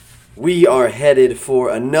We are headed for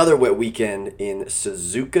another wet weekend in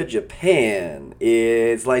Suzuka, Japan.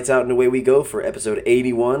 It's lights out and away we go for episode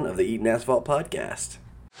 81 of the Eaton Asphalt podcast.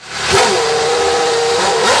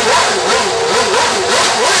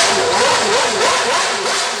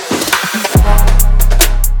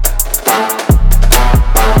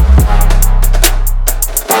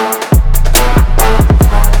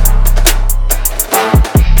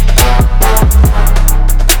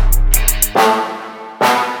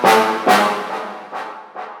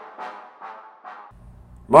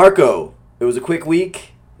 Marco, it was a quick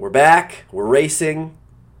week. We're back. We're racing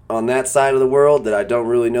on that side of the world that I don't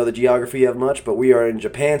really know the geography of much, but we are in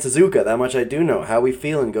Japan, Suzuka. That much I do know. How are we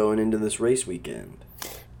feeling going into this race weekend?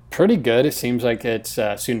 Pretty good. It seems like it's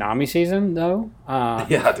tsunami season, though.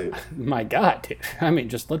 Yeah, dude. My God, dude. I mean,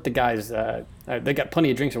 just let the guys. They got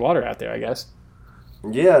plenty of drinks of water out there, I guess.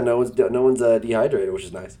 Yeah, no one's dehydrated, which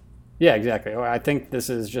is nice. Yeah, exactly. Well, I think this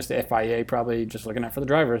is just the FIA probably just looking out for the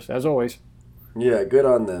drivers, as always. Yeah, good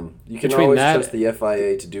on them. You can always trust the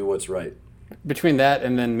FIA to do what's right. Between that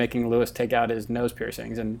and then making Lewis take out his nose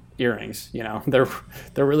piercings and earrings, they're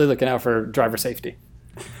really looking out for driver safety.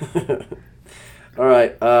 All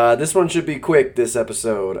right, this one should be quick, this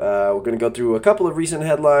episode. We're going to go through a couple of recent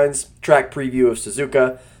headlines, track preview of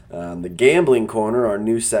Suzuka, the gambling corner, our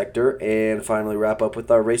new sector, and finally wrap up with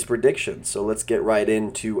our race predictions. So let's get right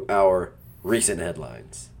into our recent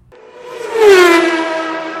headlines.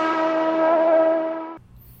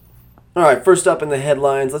 All right, first up in the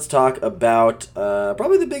headlines, let's talk about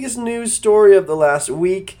probably the biggest news story of the last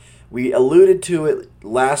week. We alluded to it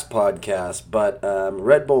last podcast, but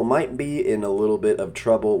Red Bull might be in a little bit of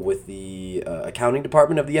trouble with the accounting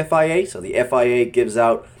department of the FIA. So the FIA gives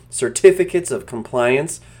out certificates of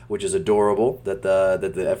compliance, which is adorable that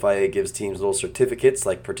the FIA gives teams little certificates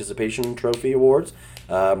like participation trophy awards.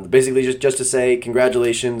 Basically, just to say,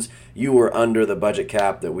 congratulations, you were under the budget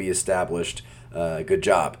cap that we established. Good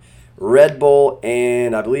job. Red Bull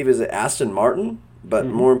and I believe is it Aston Martin, but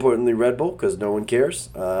more importantly Red Bull because no one cares.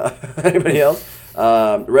 Anybody else?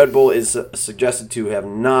 Red Bull is suggested to have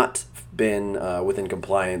not been within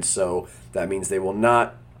compliance, so that means they will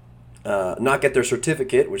not get their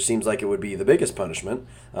certificate, which seems like it would be the biggest punishment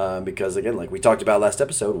because again, like we talked about last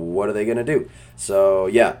episode, what are they going to do? So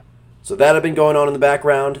yeah. So that had been going on in the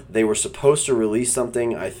background. They were supposed to release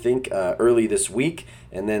something, I think, early this week,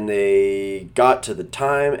 and then they got to the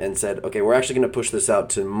time and said, okay, we're actually going to push this out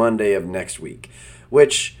to Monday of next week,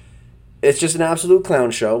 which it's just an absolute clown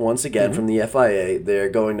show, once again, from the FIA. They're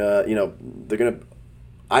going to,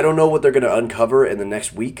 I don't know what they're going to uncover in the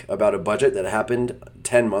next week about a budget that happened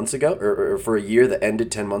 10 months ago, or for a year that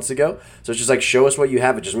ended 10 months ago. So it's just like, show us what you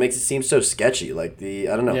have. It just makes it seem so sketchy. Like I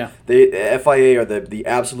don't know. Yeah. The FIA are the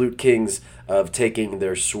absolute kings of taking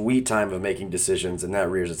their sweet time of making decisions, and that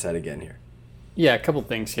rears its head again here. Yeah, a couple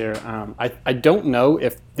things here. I don't know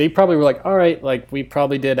if they probably were like, all right, like we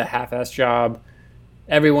probably did a half-ass job.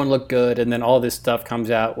 Everyone looked good, and then all this stuff comes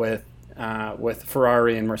out with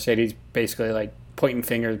Ferrari and Mercedes basically like pointing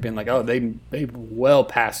fingers, being like, oh, they well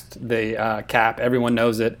passed the cap. Everyone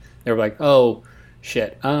knows it. They were like, oh,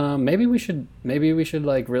 shit. Maybe we should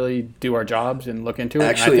like really do our jobs and look into it.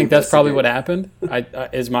 Actually, I think that's probably what happened.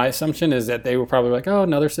 Is my assumption is that they were probably like, oh,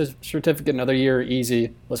 another certificate, another year,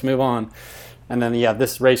 easy. Let's move on. And then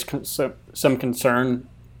this raised some concern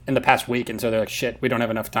in the past week, and so they're like, shit, we don't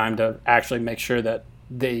have enough time to actually make sure that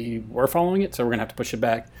they were following it, so we're gonna have to push it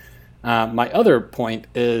back. My other point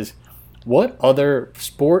is, what other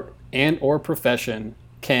sport and or profession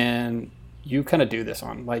can you kind of do this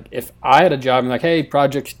on? Like, if I had a job and like, hey,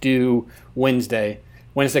 project's due Wednesday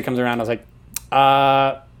comes around, I was like,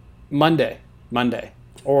 Monday,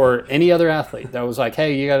 or any other athlete that was like,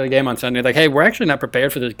 hey, you got a game on Sunday, like, hey, we're actually not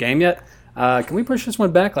prepared for this game yet. Can we push this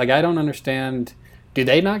one back? Like, I don't understand. Do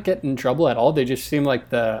they not get in trouble at all? They just seem like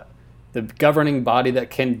the governing body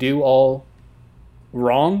that can do all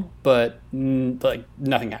wrong, but like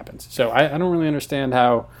nothing happens. So I don't really understand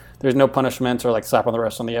how there's no punishments or like slap on the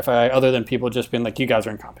wrist on the FIA other than people just being like, you guys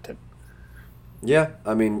are incompetent. Yeah,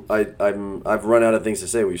 I mean, I've run out of things to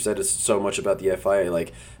say. We've said so much about the FIA.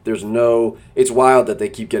 Like, it's wild that they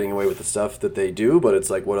keep getting away with the stuff that they do, but it's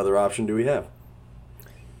like, what other option do we have?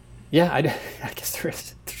 Yeah, I guess there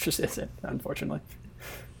just isn't, unfortunately.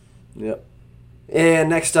 Yep. And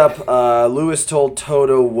next up, Lewis told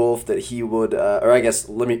Toto Wolff that he would, or I guess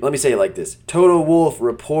let me say it like this: Toto Wolff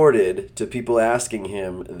reported to people asking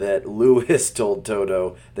him that Lewis told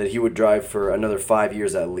Toto that he would drive for another 5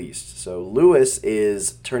 years at least. So Lewis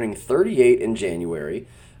is turning 38 in January.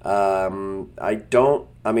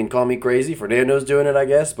 I mean, call me crazy. Fernando's doing it, I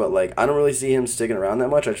guess, but like I don't really see him sticking around that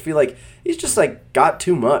much. I just feel like he's just like got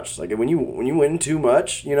too much. Like when you win too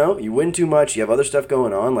much, you win too much. You have other stuff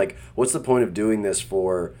going on. Like, what's the point of doing this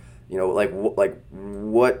for? Like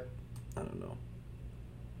what? I don't know.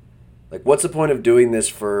 Like, what's the point of doing this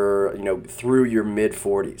for, through your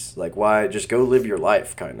mid-40s? Like, why just go live your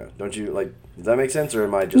life, kind of? Don't you, like, does that make sense, or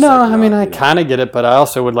am I just, No, like, I mean, I not, kind of get it, but I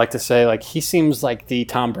also would like to say, like, he seems like the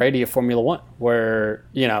Tom Brady of Formula One, where,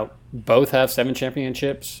 both have 7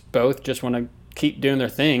 championships, both just want to keep doing their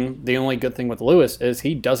thing. The only good thing with Lewis is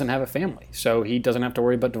he doesn't have a family, so he doesn't have to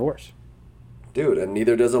worry about divorce. Dude, and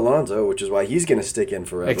neither does Alonso, which is why he's going to stick in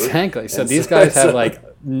forever. Exactly. So these guys have, like,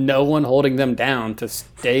 no one holding them down to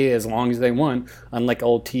stay as long as they want, unlike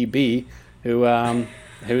old TB,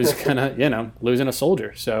 who's kind of, losing a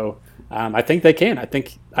soldier. So I think they can. I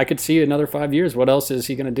think I could see another 5 years. What else is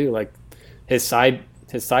he going to do? Like, his side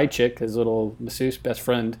chick, his little masseuse best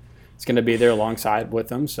friend, is going to be there alongside with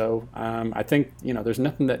him. So I think, there's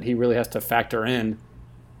nothing that he really has to factor in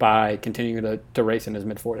by continuing to race in his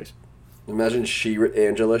mid-40s. Imagine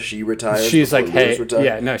Angela retires. She's like, hey,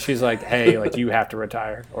 yeah, no, she's like, hey, like, you have to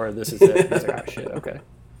retire, or this is it. He's like, oh, shit, okay.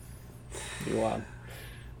 Be wild.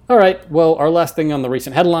 All right, well, our last thing on the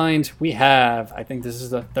recent headlines, we have, I think this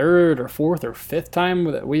is the 3rd or 4th or 5th time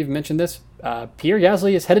that we've mentioned this, Pierre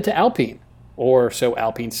Gasly is headed to Alpine, or so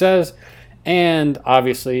Alpine says, and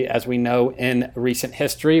obviously, as we know in recent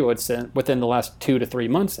history, within the last 2 to 3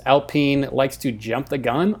 months, Alpine likes to jump the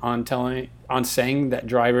gun on saying that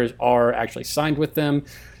drivers are actually signed with them.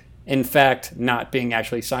 In fact, not being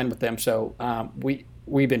actually signed with them. So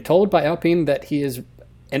we've been told by Alpine that he is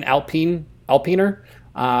an Alpiner,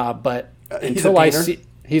 but until I see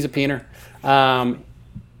he's a peener.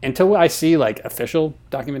 Until I see like official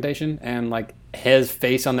documentation and like his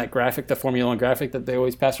face on that graphic, the Formula One graphic that they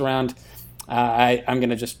always pass around, I'm going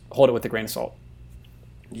to just hold it with a grain of salt.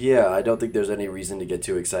 Yeah, I don't think there's any reason to get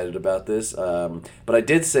too excited about this. But I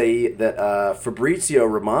did say that Fabrizio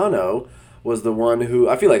Romano was the one who,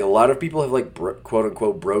 I feel like a lot of people have like quote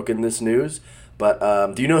unquote broken this news.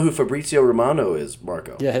 But do you know who Fabrizio Romano is,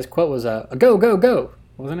 Marco? Yeah, his quote was go, go, go.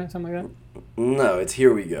 Wasn't it something like that? No, it's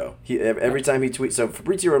here we go. Every time he tweets. So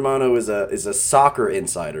Fabrizio Romano is a soccer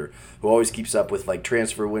insider who always keeps up with like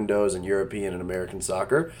transfer windows and European and American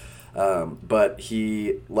soccer. But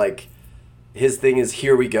he like his thing is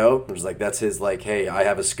here we go. It was like that's his like, hey, I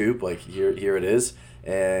have a scoop. Like here it is.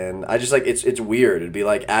 And I just like it's weird. It'd be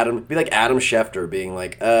like Adam Schefter being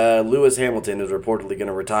like, Lewis Hamilton is reportedly going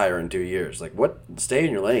to retire in 2 years. Like, what? Stay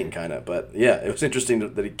in your lane, kind of. But yeah, it was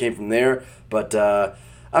interesting that he came from there. But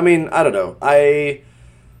I mean, I don't know.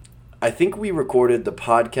 I think we recorded the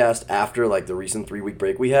podcast after like the recent 3-week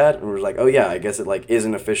break we had, and we were like, oh yeah, I guess it like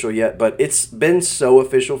isn't official yet, but it's been so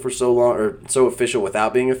official for so long, or so official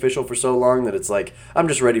without being official for so long that it's like I'm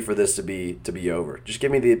just ready for this to be over. Just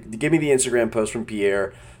give me the Instagram post from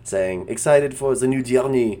Pierre saying excited for the new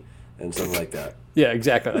journey and something like that. Yeah,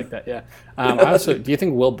 exactly like that. Yeah. Also, do you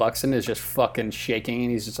think Will Buxton is just fucking shaking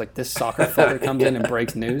and he's just like, this soccer fucker comes in and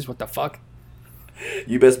breaks news? What the fuck?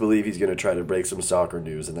 You best believe he's going to try to break some soccer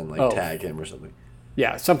news and then like tag him or something.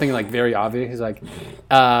 Yeah, something like very obvious. He's like,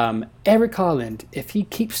 Eric Haaland, if he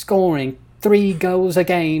keeps scoring 3 goals a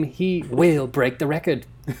game, he will break the record.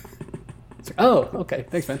 It's like, oh, okay.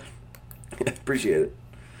 Thanks, man. Appreciate it.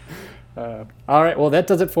 All right, well, that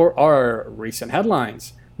does it for our recent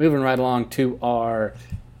headlines. Moving right along to our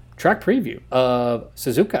track preview of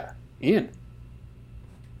Suzuka. Ian.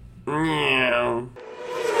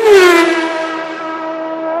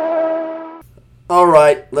 All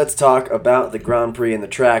right, let's talk about the Grand Prix and the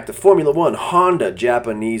track. The Formula One Honda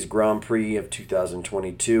Japanese Grand Prix of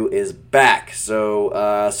 2022 is back. So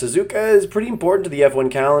Suzuka is pretty important to the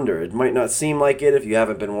F1 calendar. It might not seem like it if you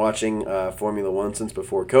haven't been watching Formula One since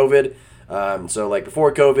before COVID. So like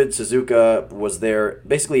before COVID, Suzuka was there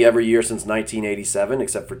basically every year since 1987,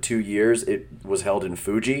 except for 2 years it was held in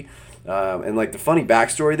Fuji. And like the funny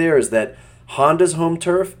backstory there is that Honda's home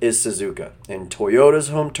turf is Suzuka and Toyota's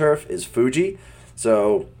home turf is Fuji.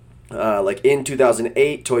 So, like in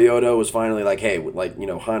 2008, Toyota was finally like, hey, like,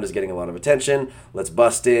 Honda's getting a lot of attention. Let's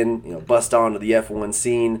bust onto the F1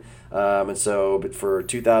 scene. And so, but for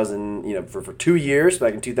 2000, for 2 years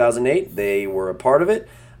back in 2008, they were a part of it.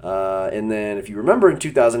 And then if you remember in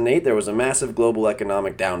 2008, there was a massive global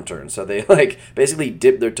economic downturn. So they like basically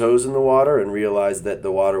dipped their toes in the water and realized that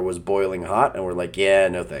the water was boiling hot and were like, yeah,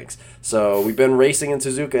 no thanks. So we've been racing in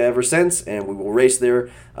Suzuka ever since, and we will race there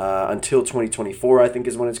until 2024, I think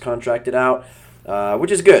is when it's contracted out, which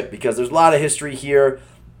is good because there's a lot of history here.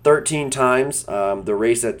 13 times. The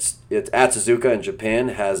race it's at Suzuka in Japan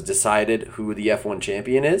has decided who the F1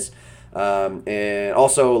 champion is. And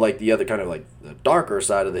also, like, the other kind of like the darker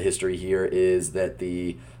side of the history here is that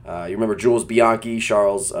you remember Jules Bianchi,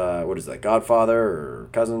 Charles, what is that, godfather or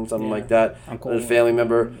cousin, something like that, uncle, a family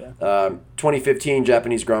member. 2015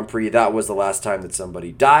 Japanese Grand Prix, that was the last time that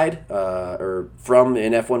somebody died or from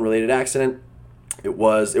an F1 related accident. It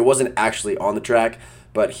wasn't actually on the track,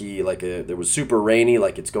 but it was super rainy,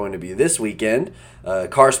 like it's going to be this weekend.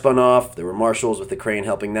 Car spun off. There were marshals with the crane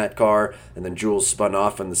helping that car, and then Jules spun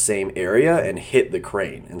off in the same area and hit the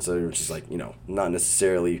crane. And so it was just like, not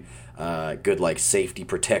necessarily good like safety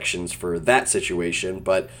protections for that situation.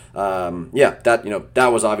 But that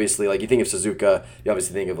was obviously, like, you think of Suzuka, you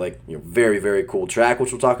obviously think of like very, very cool track,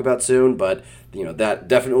 which we'll talk about soon. But that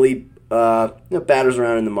definitely batters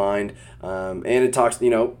around in the mind, and it talks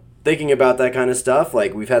thinking about that kind of stuff.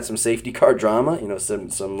 Like, we've had some safety car drama, some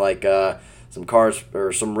cars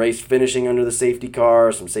or some race finishing under the safety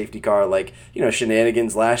car, some safety car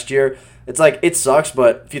shenanigans last year. It's like, it sucks,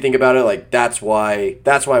 but if you think about it, like, that's why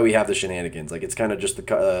we have the shenanigans. Like, it's kind of just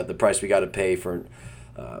the price we got to pay for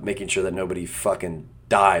making sure that nobody fucking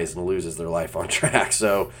dies and loses their life on track.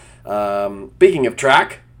 So, speaking of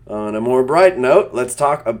track, on a more bright note, let's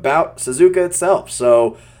talk about Suzuka itself.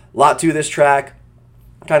 So, a lot to this track.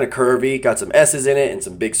 Kind of curvy, got some S's in it and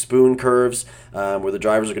some big spoon curves where the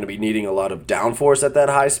drivers are going to be needing a lot of downforce at that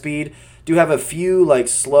high speed. Do have a few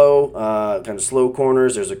slow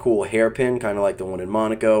corners. There's a cool hairpin, kind of like the one in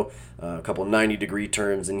Monaco. A couple 90-degree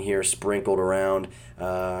turns in here sprinkled around.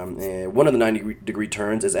 And one of the 90-degree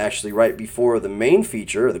turns is actually right before the main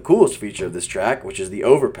feature, the coolest feature of this track, which is the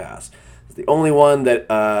overpass. It's the only one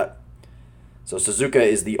that... So Suzuka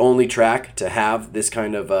is the only track to have this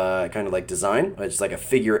kind of design. It's like a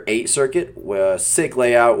figure 8 circuit, sick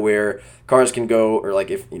layout where cars can go, or like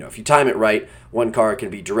if you time it right, one car can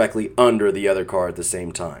be directly under the other car at the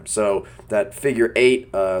same time. So that figure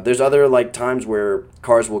 8, there's other times where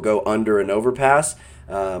cars will go under an overpass,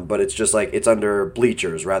 but it's just it's under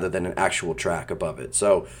bleachers rather than an actual track above it.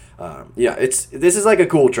 So this is a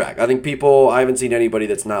cool track. I think I haven't seen anybody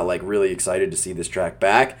that's not really excited to see this track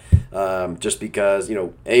back, just because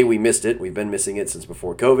A, we missed it. We've been missing it since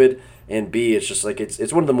before COVID, and B, it's just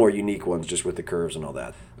it's one of the more unique ones, just with the curves and all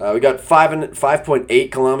that. We got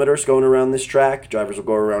 5.8 kilometers going around this track. Drivers will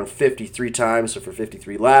go around 53 times, so for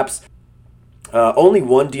 53 laps. Only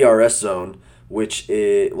one DRS zone, which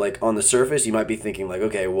is, on the surface you might be thinking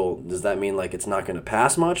okay, well, does that mean it's not going to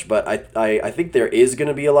pass much? But I think there is going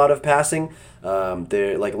to be a lot of passing.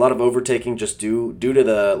 There a lot of overtaking just due to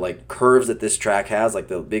the curves that this track has,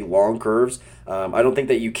 the big long curves. I don't think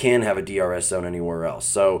that you can have a DRS zone anywhere else.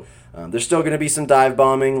 So there's still going to be some dive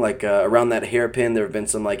bombing, around that hairpin. There have been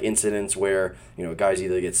some incidents where guys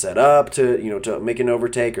either get set up to make an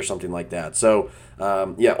overtake or something like that. So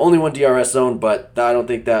only one DRS zone, but I don't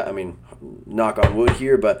think that, knock on wood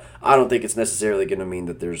here, but I don't think it's necessarily going to mean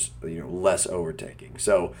that there's less overtaking.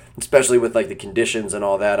 So especially with the conditions and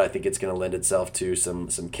all that, I think it's going to lend itself to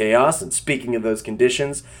some chaos. And speaking of those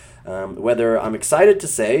conditions, whether I'm excited to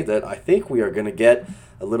say that I think we are going to get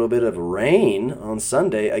a little bit of rain on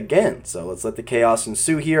Sunday again. So let's let the chaos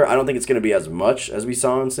ensue here. I don't think it's going to be as much as we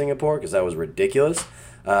saw in Singapore, because that was ridiculous.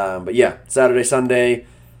 But yeah, Saturday, Sunday,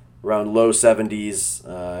 around low 70s.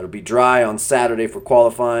 It'll be dry on Saturday for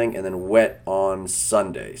qualifying, and then wet on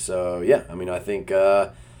Sunday. So yeah, I think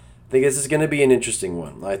this is going to be an interesting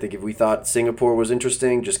one. I think if we thought Singapore was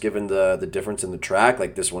interesting, just given the difference in the track,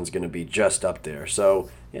 this one's going to be just up there.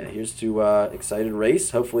 So yeah, here's to excited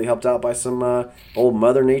race. Hopefully helped out by some old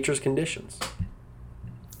Mother Nature's conditions.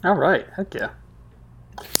 All right, heck yeah.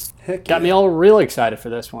 Heck Got me all really excited for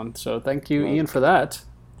this one. So thank you, Ian, for that.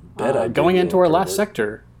 Going into our last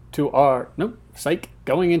sector.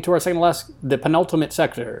 Going into our second last, the penultimate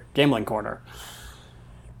sector, Gambling Corner.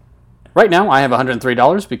 Right now, I have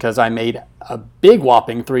 $103 because I made a big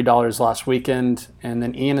whopping $3 last weekend, and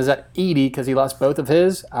then Ian is at 80 because he lost both of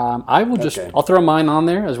his. I'll throw mine on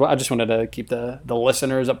there as well. I just wanted to keep the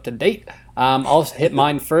listeners up to date. I'll hit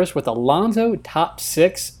mine first with Alonso top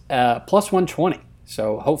 6 plus 120.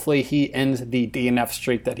 So hopefully he ends the DNF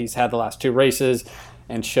streak that he's had the last 2 races,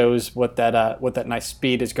 and shows what that nice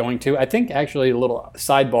speed is going to. I think, actually, a little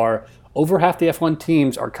sidebar, over half the F1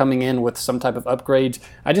 teams are coming in with some type of upgrades.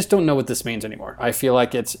 I just don't know what this means anymore. I feel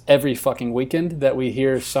like it's every fucking weekend that we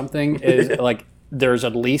hear something is there's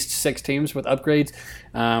at least 6 teams with upgrades.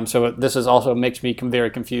 So this is also makes me very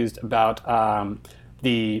confused about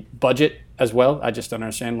the budget as well. I just don't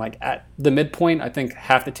understand. Like at the midpoint, I think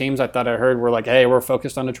half the teams I thought I heard were like, hey, we're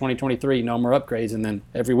focused on the 2023, no more upgrades. And then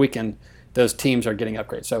every weekend, those teams are getting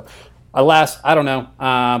upgrades. So alas, I don't know.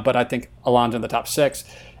 But I think Alon's in the top 6.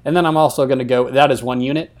 And then I'm also going to go, that is 1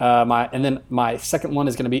 unit. And then my second one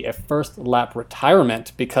is going to be a first lap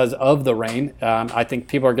retirement because of the rain. I think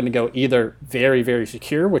people are going to go either very, very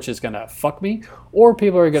secure, which is going to fuck me, or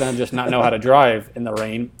people are going to just not know how to drive in the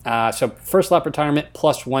rain. So first lap retirement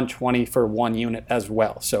plus 120 for 1 unit as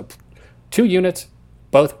well. So 2 units,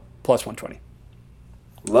 both plus 120.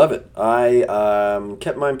 Love it. I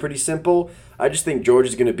kept mine pretty simple. I just think George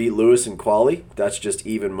is going to beat Lewis in quali. That's just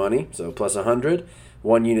even money, so plus 100.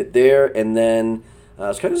 1 unit there, and then I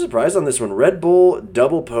was kind of surprised on this one. Red Bull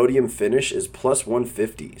double podium finish is plus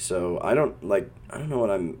 150. So I don't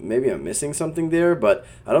know maybe I'm missing something there, but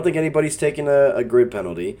I don't think anybody's taken a grid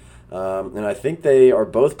penalty. And I think they are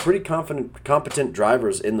both pretty competent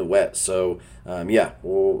drivers in the wet. So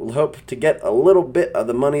we'll hope to get a little bit of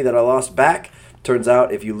the money that I lost back. Turns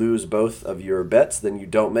out if you lose both of your bets, then you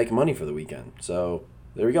don't make money for the weekend. So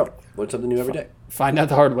there we go. Learn something new every day. Find out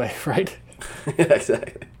the hard way, right? Yeah,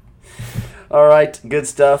 exactly. All right, good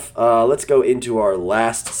stuff. Let's go into our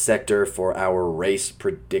last sector for our race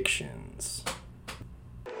predictions.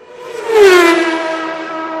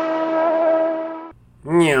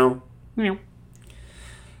 Meow. Meow.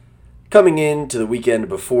 Coming into the weekend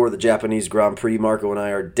before the Japanese Grand Prix, Marco and I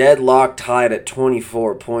are deadlocked tied at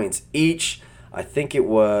 24 points each. I think it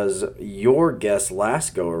was your guess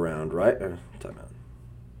last go around, right? Time out.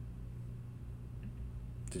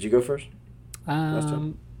 Did you go first? I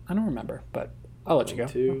don't remember, but I'll let you go.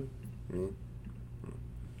 2.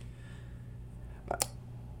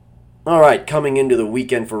 All right, coming into the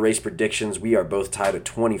weekend for race predictions, we are both tied at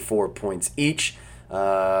 24 points each.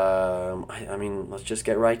 Let's just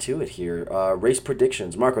get right to it here. Race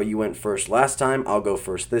predictions. Marco, you went first last time. I'll go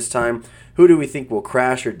first this time. Who do we think will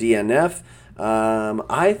crash or DNF?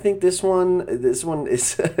 I think this one is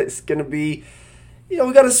going to be...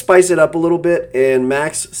 we got to spice it up a little bit, and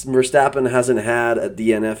Max Verstappen hasn't had a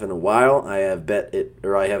DNF in a while. I have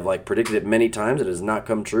predicted it many times. It has not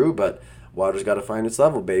come true, but water's got to find its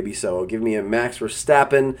level, baby. So give me a Max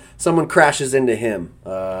Verstappen. Someone crashes into him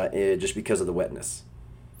just because of the wetness.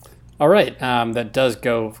 All right, that does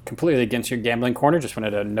go completely against your gambling corner. Just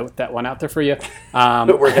wanted to note that one out there for you.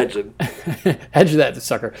 We're hedging. Hedge that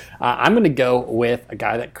sucker. I'm going to go with a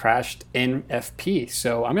guy that crashed in FP.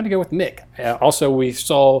 So I'm going to go with Mick. Also, we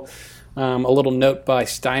saw a little note by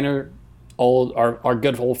Steiner, our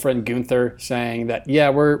good old friend Gunther, saying that,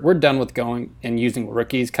 we're done with going and using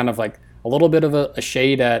rookies, kind of like a little bit of a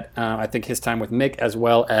shade at, I think, his time with Mick as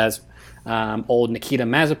well as old Nikita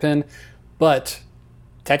Mazepin. But...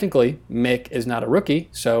 technically, Mick is not a rookie,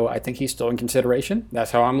 so I think he's still in consideration.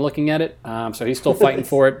 That's how I'm looking at it. So he's still fighting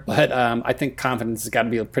for it, but I think confidence has got to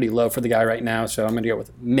be pretty low for the guy right now. So I'm going to go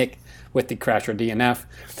with Mick with the crash or DNF.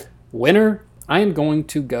 Winner, I am going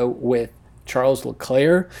to go with Charles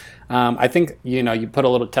Leclerc. I think you put a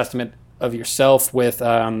little testament of yourself with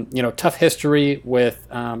tough history with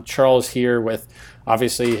Charles here, with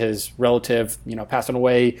obviously his relative passing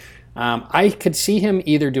away. I could see him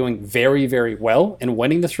either doing very, very well and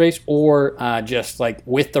winning this race, or just like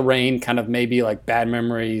with the rain, kind of maybe like bad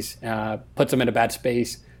memories, puts him in a bad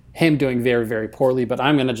space, him doing very, very poorly. But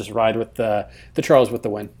I'm going to just ride with the Charles with the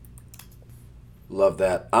win. Love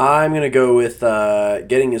that. I'm going to go with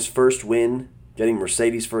getting his first win, getting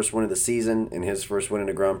Mercedes' first win of the season and his first win in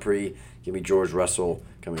a Grand Prix. Give me George Russell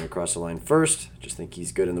coming across the line first. Just think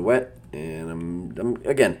he's good in the wet. And I'm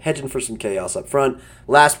again, hedging for some chaos up front.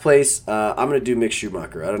 Last place, I'm going to do Mick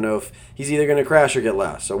Schumacher. I don't know if he's either going to crash or get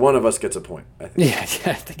last. So one of us gets a point, I think. Yeah,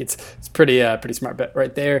 I think it's pretty smart bet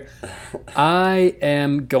right there. I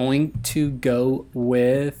am going to go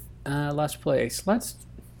with last place. Let's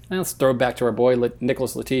throw it back to our boy,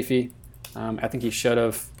 Nicholas Latifi. I think he should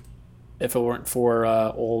have, if it weren't for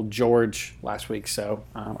old George last week. So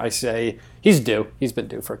I say he's due. He's been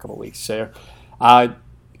due for a couple weeks. So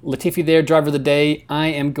Latifi there, driver of the day. I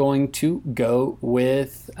am going to go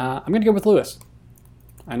with Lewis.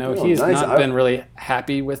 I know he's not been really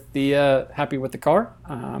happy with the car.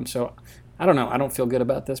 So I don't know. I don't feel good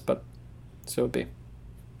about this, but so it be.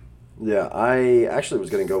 Yeah, I actually was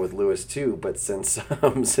going to go with Lewis too, but since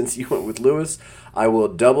you went with Lewis, I will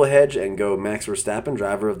double hedge and go Max Verstappen,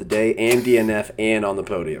 driver of the day, and DNF, and on the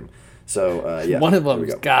podium. So one of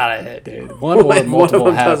them's gotta hit, dude. One or multiple one of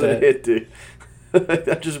them has doesn't hit, dude.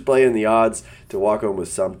 I'm just playing the odds to walk home with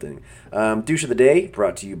something. Douche of the day,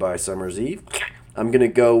 brought to you by Summer's Eve. I'm gonna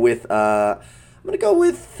go with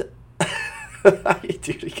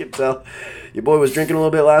Dude, you can tell. Your boy was drinking a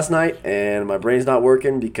little bit last night, and my brain's not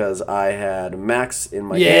working because I had Max in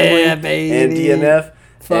my gambling baby. and DNF.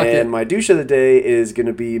 Fuck and it. my douche of the day is going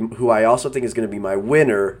to be, who I also think is going to be my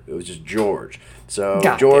winner. It was just George. So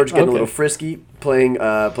God George damn. getting a Okay. little frisky, playing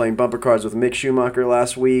bumper cards with Mick Schumacher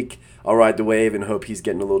last week. I'll ride the wave and hope he's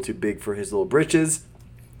getting a little too big for his little britches.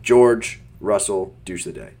 George Russell, douche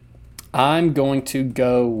of the day. I'm going to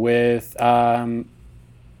go with the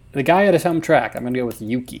guy at his home track. I'm going to go with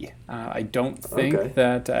Yuki. I don't think Okay.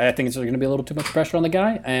 that I think it's going to be a little too much pressure on the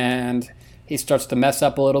guy, and he starts to mess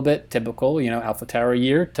up a little bit. Typical, Alpha Tower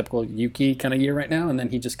year, typical Yuki kind of year right now, and then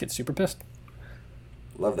he just gets super pissed.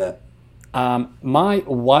 Love that. My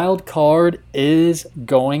wild card is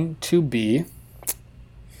going to be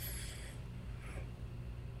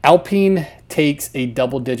Alpine takes a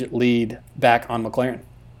double-digit lead back on McLaren.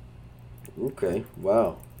 Okay.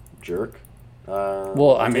 Wow. Jerk.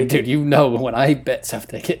 Well, I mean, dude, when I bet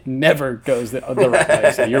something, it never goes the right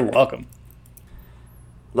way, so you're welcome.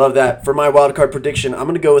 Love that. For my wild card prediction, I'm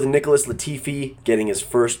going to go with Nicholas Latifi getting his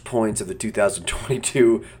first points of the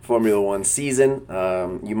 2022 Formula One season.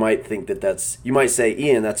 You might think you might say,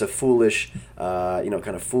 Ian, that's a foolish, kind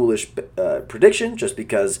of foolish prediction, just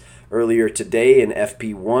because earlier today in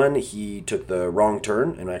FP1 he took the wrong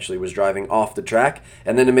turn and actually was driving off the track.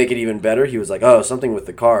 And then to make it even better, he was like, "Oh, something with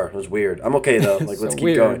the car. It was weird. I'm okay though. Like, So let's keep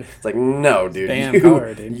weird. going." It's like, no, dude, Damn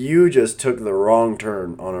car, dude. you just took the wrong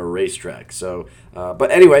turn on a racetrack. So, but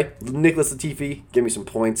anyway, Nicholas Latifi, give me some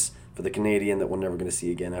points for the Canadian that we're never going to see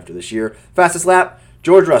again after this year. Fastest lap,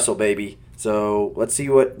 George Russell, baby. So let's see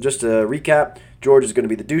just to recap, George is going to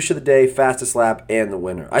be the douche of the day, fastest lap, and the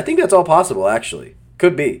winner. I think that's all possible, actually.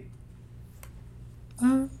 Could be.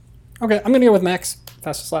 Okay, I'm going to go with Max,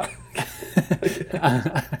 fastest lap.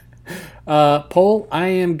 Pole, I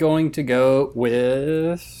am going to go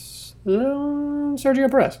with Sergio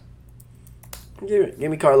Perez. Give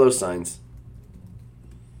me Carlos Sainz.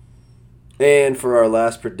 And for our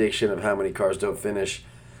last prediction of how many cars don't finish,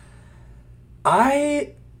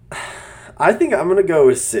 I think I'm going to go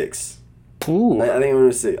with 6. Ooh, I think I'm going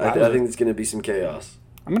to 6. I Wow. think it's going to be some chaos.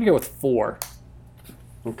 I'm going to go with 4.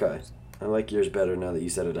 Okay. I like yours better now that you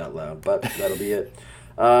said it out loud, but that'll be it.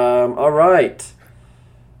 All right.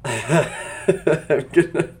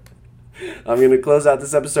 I'm gonna close out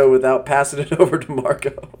this episode without passing it over to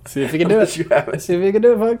Marco. See if you can do Unless it. you have it. See if you can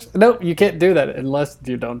do it, folks. Nope, you can't do that unless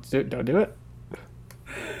you don't do it.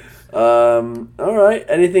 All right.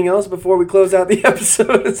 Anything else before we close out the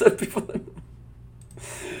episode?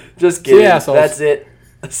 Just kidding. assholes. That's it.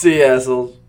 See you, assholes.